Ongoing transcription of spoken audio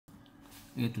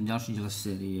Je tu ďalší diel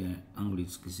série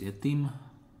anglicky s J10.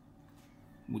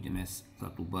 Budeme sa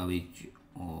tu baviť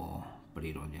o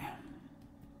prírode.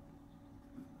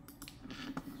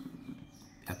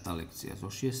 5. lekcia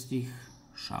zo 6.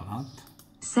 Šalát.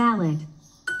 Salad.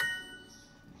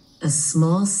 A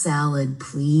small salad,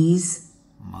 please.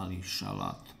 Malý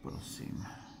šalát, prosím.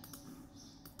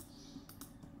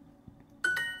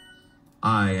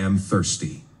 I am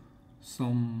thirsty.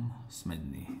 Som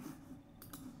smedný.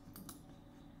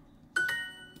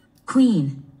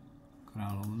 Queen.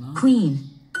 Kráľovna.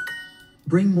 Queen.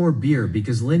 Bring more beer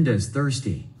because Linda is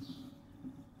thirsty.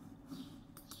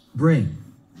 Bring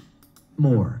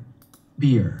more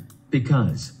beer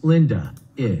because Linda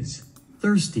is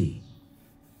thirsty.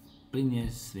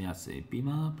 Prinies viacej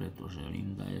piva, pretože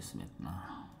Linda je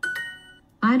smedná.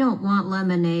 I don't want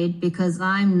lemonade because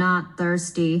I'm not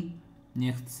thirsty.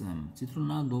 Nechcem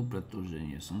citronádu, pretože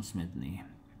nie som smedný.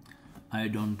 I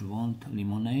don't want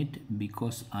lemonade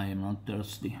because I am not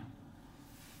thirsty.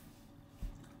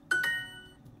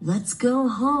 Let's go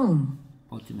home.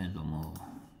 Poďme domov.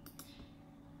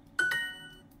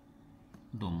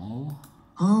 Domov.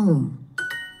 Home.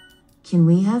 Can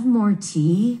we have more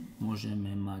tea?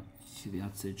 Môžeme mať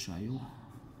viacej čaju.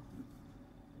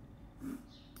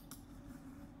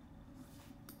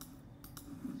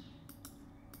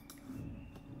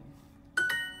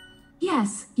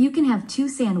 Yes, you can have 2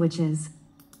 sandwiches.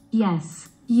 Yes,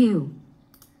 you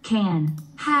can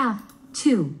have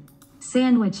 2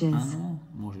 sandwiches. Áno,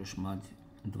 môžeš mať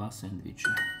 2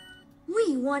 sendviče.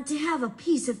 We want to have a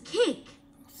piece of cake.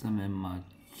 Chceme mať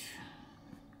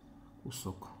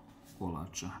kúsok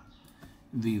koláča.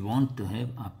 We want to have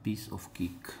a piece of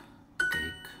cake.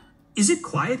 Is it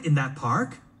quiet in that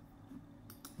park?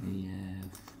 Je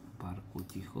v parku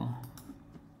ticho.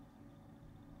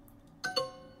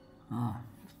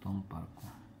 V tom parku.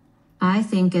 I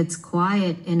think it's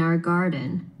quiet in our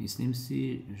garden. Myslím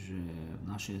si, že v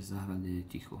našej záhrade je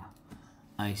ticho.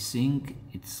 I think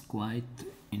it's quiet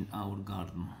in our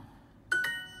garden.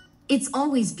 It's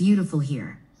always beautiful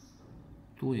here.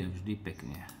 Tu je vždy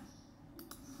pekne.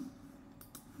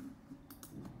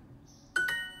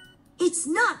 It's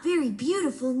not very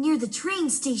beautiful near the train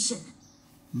station.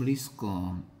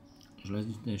 Blízko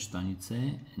železničnej stanice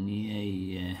nie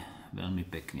je veľmi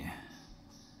pekne.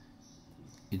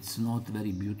 It's not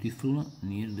very beautiful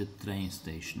near the train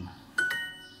station.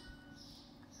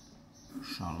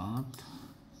 Šalát.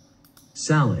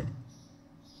 Salad.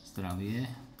 Zdravie.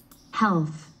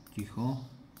 Health. Ticho.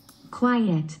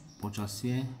 Quiet.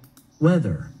 Počasie.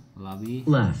 Weather. Ľavý.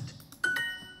 Left.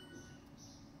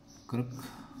 Krk.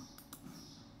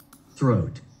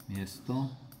 Throat. Miesto.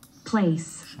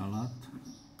 Place. Šalát.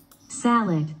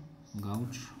 Salad.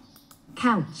 Gauč.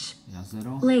 Couch.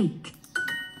 Jazero. Lake.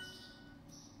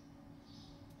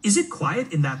 Is it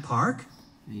quiet in that park?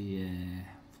 Je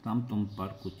v tamtom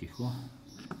parku ticho.